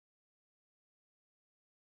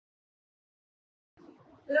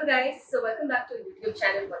Hello guys, so welcome back to our YouTube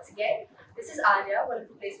channel once again. This is Arya, one of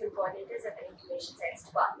the placement coordinators at the Information Science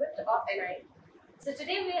Department of NI. So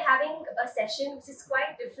today we are having a session which is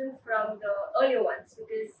quite different from the earlier ones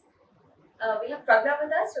because we have Pragna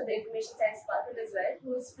with us from the Information Science Department as well,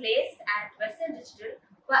 who is placed at Western Digital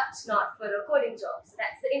but not for a coding job. So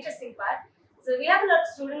that's the interesting part. So we have a lot of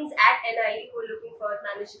students at NI who are looking for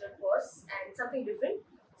managerial posts and something different.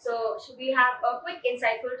 So should we have a quick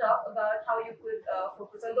insightful talk about how you could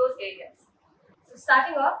focus on those areas? So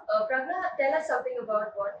starting off, Pragna, tell us something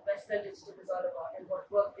about what Western Digital is all about and what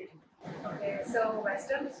work they do. Okay, so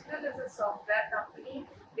Western Digital is a software company,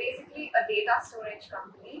 basically a data storage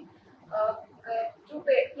company. To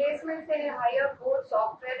placements, they hire both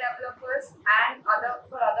software developers and other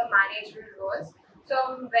managerial roles. So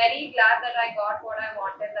I'm very glad that I got what I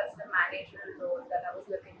wanted. That's the managerial role that I was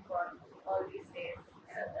looking for all these days.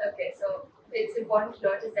 Okay, so it's important to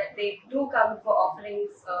notice that they do come for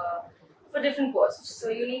offerings for different posts.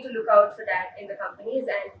 So you need to look out for that in the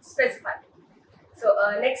companies and specify it. So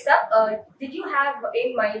next up, did you have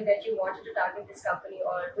in mind that you wanted to target this company,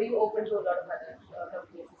 or were you open to a lot of other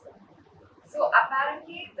companies as well? So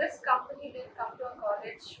apparently this company didn't come to a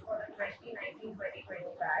college for the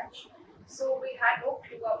 2019-2020 batch. So we had no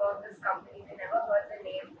clue about this company. We never heard the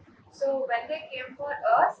name. So when they came for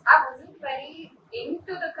us, I wasn't very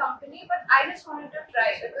into the company, but I just wanted to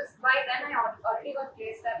try because by then I already got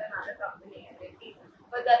placed at another company,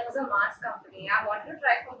 but that was a mass company. I wanted to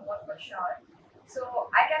try for more for sure. So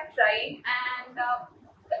I kept trying, and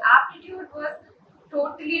the aptitude was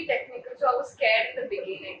totally technical. So I was scared in the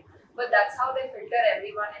beginning, but that's how they filter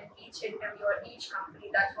everyone in each interview or each company.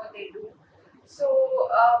 That's what they do. So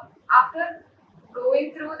after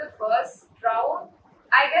going through the first round,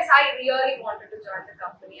 I guess I really wanted to join the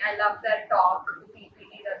company. I love their talk, the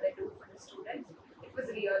PPT that they do for the students. It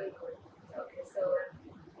was really good. Okay, so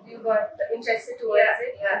you got interested towards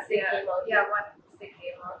it once they came out. Once they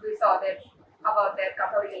came out, we saw about their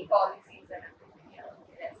company policies and everything. Yeah,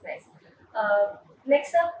 okay, that's nice.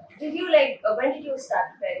 Next up, did you when did you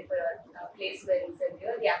start preparing for your placements and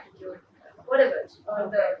the aptitude, whatever,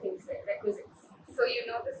 all the things that requisites? So you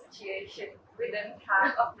know the situation. We didn't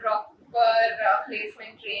have a proper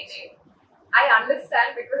placement training. I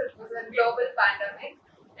understand because it was a global pandemic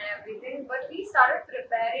and everything, but we started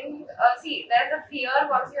preparing. See, there's a fear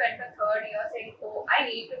once you enter third year saying, oh, I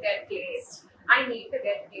need to get placed. I need to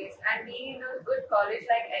get placed. And being in a good college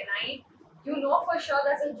like NI, you know for sure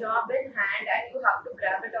there's a job in hand and you have to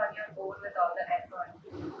grab it on your own with all the effort.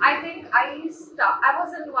 I think I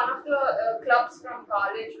was in one of the clubs from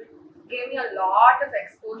college which gave me a lot of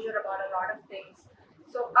exposure about a lot of things.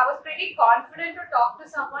 So I was pretty confident to talk to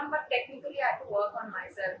someone, but technically I had to work on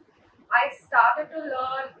myself. I started to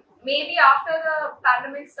learn, maybe after the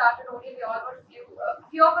pandemic started, only we all were few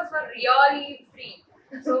of us were really free.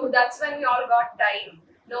 So that's when we all got time.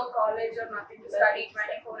 No college or nothing to study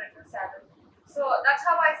 24/7. So that's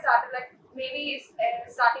how I started, like maybe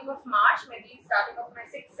starting of March, maybe starting of my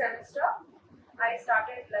 6th semester. I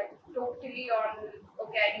started like totally on,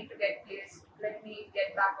 okay, I need to get placed. Let me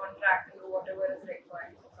get back on track to do whatever is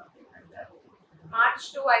required or something like that. March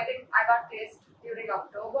 2, I think I got placed during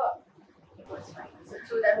October. It was fine. So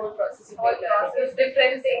through that whole process,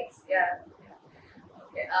 different things. Yeah.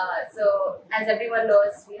 Okay. So as everyone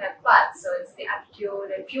knows, we have paths. So it's the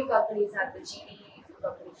aptitude, and few companies have the GD, few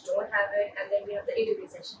companies don't have it, and then we have the interview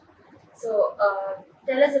session. So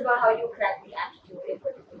tell us about how you cracked the aptitude in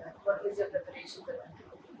particular. What was your preparation for that?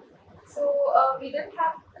 So we didn't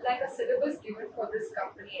have like a syllabus given for this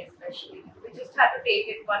company especially. We just had to take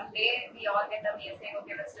it one day. We all get a mail saying,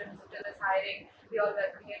 okay, Western Digital is hiring. We all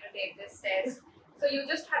welcome you to take this test. So you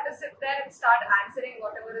just had to sit there and start answering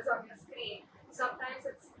whatever is on your screen. Sometimes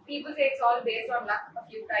people say it's all based on luck a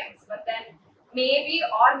few times, but then maybe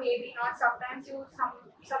or maybe not. Sometimes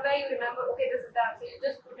somewhere you remember, okay, this is the answer. You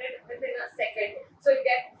just put it within a second, so you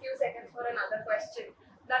get a few seconds for another question.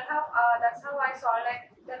 That's how I saw, like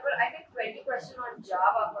there were I think 20 questions on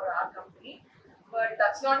Java for our company, but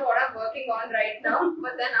that's not what I'm working on right now.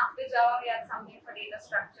 But then after Java, we had something for data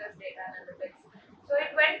structures, data analytics. So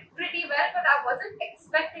it went pretty well, but I wasn't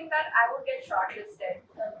expecting that I would get shortlisted.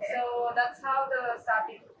 Okay. So that's how the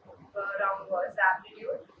starting round was, the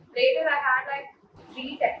aptitude. Later, I had like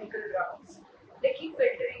 3 technical rounds. They keep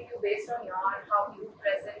filtering you based on how you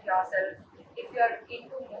present yourself. If you're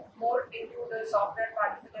more into the software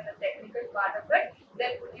part of it and the technical part of it,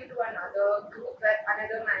 they'll put you to another group where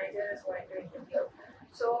another manager is going to interview.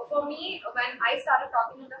 So for me, when I started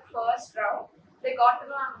talking in the first round, they got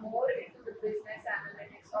to know I'm more into the business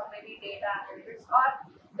analytics or maybe data analytics, or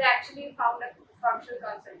they actually found a functional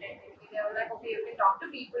consultant in me. They were like, okay, you can talk to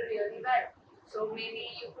people really well, so maybe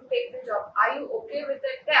you could take the job. Are you okay with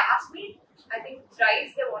it? They asked me, I think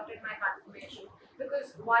thrice they wanted my confirmation,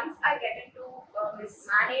 because once I get into this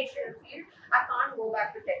managerial field, I can't go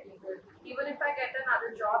back to technical. Even if I get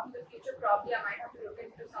another job in the future, probably I might have to look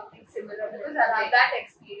into something similar, because I have that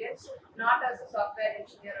experience, not as a software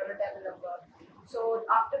engineer or a developer. So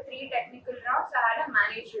after 3 technical rounds, I had a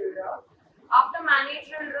managerial round. After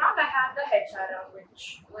managerial round, I had the HR round,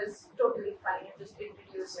 which was totally fine. You just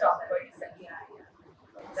introduced yourself. Yeah.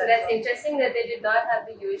 So that's interesting that they did not have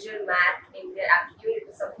the usual math in their aptitude. It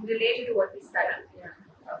was something related to what we studied. Yeah.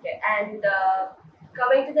 Okay, and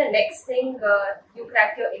coming to the next thing, you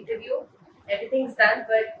cracked your interview. Everything's done,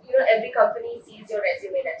 but every company sees your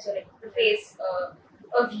resume. That's your the face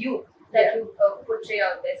of you that you portray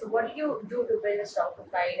out there. So what do you do to build a strong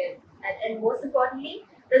profile, and most importantly,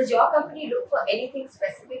 does your company look for anything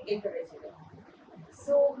specific in the resume?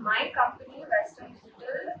 So my company, Western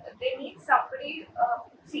Digital, they need somebody.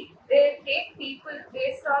 They take people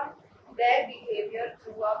based on their behavior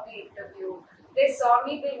throughout the interview. They saw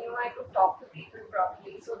me, they knew I could talk to people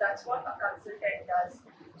properly. So that's what a consultant does.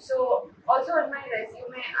 So also in my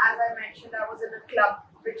resume, as I mentioned, I was in a club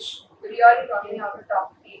which really taught me how to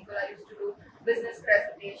talk to people. I used to do business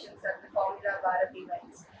presentations at the Formula Bharat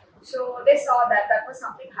events. So they saw that was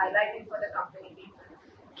something highlighting for the company people.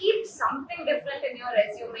 Keep something different in your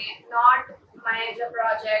resume, not manage a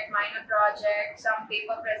project, minor project, some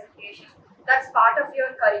paper presentation. That's part of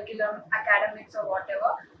your curriculum, academics or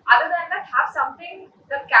whatever. Other than that, have something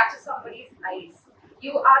that catches somebody's eyes.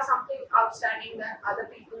 You are something outstanding than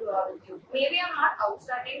other people who are with you. Maybe I'm not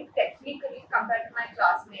outstanding technically compared to my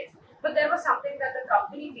classmates, but there was something that the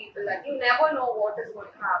company people like. You never know what is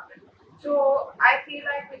going to happen. So I feel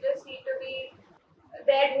like we just need to be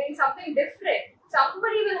there doing something different.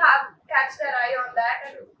 Somebody will catch their eye on that,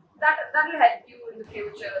 and that will help you in the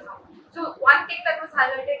future or something. So one thing that was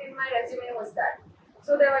highlighted in my resume was that.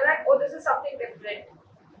 So they were like, oh, this is something different.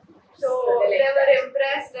 So they were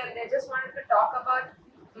impressed, and they just wanted to talk about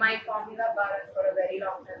my Formula Bharat for a very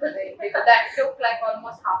long time. That took like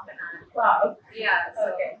almost half an hour. Wow. Yeah.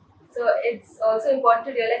 So. Okay. So it's also important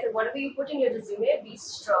to realize that whatever you put in your resume, be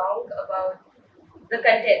strong about the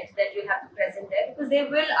content that you have to present there, because they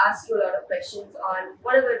will ask you a lot of questions on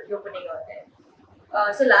whatever you're putting out there.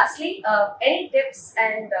 So lastly, any tips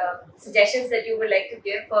and suggestions that you would like to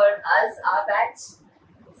give for us, our batch?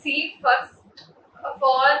 See, first of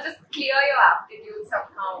all, just clear your aptitude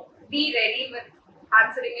somehow. Be ready with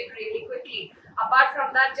answering it really quickly. Apart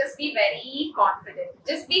from that, just be very confident.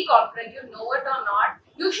 Just be confident. You know it or not.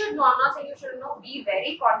 You should know. I'm not saying you should know. Be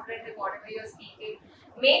very confident in whatever you're speaking.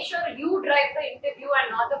 Make sure you drive the interview and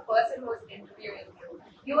not the person who's interviewing you.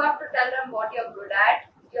 You have to tell them what you're good at.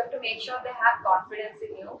 You have to make sure they have confidence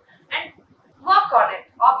in you and work on it.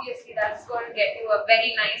 Obviously, that's going to get you a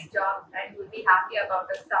very nice job and you'll be happy about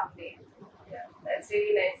it someday. Yeah, that's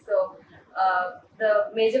really nice. So, the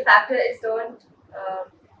major factor is don't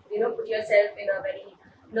put yourself in a very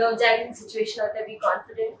nerve-jacking situation out there. Be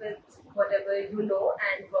confident with whatever you know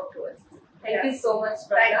and work towards it. Thank you so much,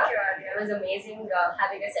 Pragna. Thank you, Arya. It was amazing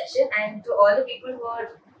having a session. And to all the people who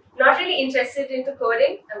are not really interested into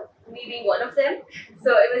coding, me being one of them,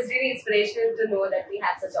 so it was really inspirational to know that we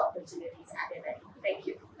have such opportunities at NI. Thank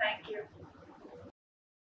you. Thank you.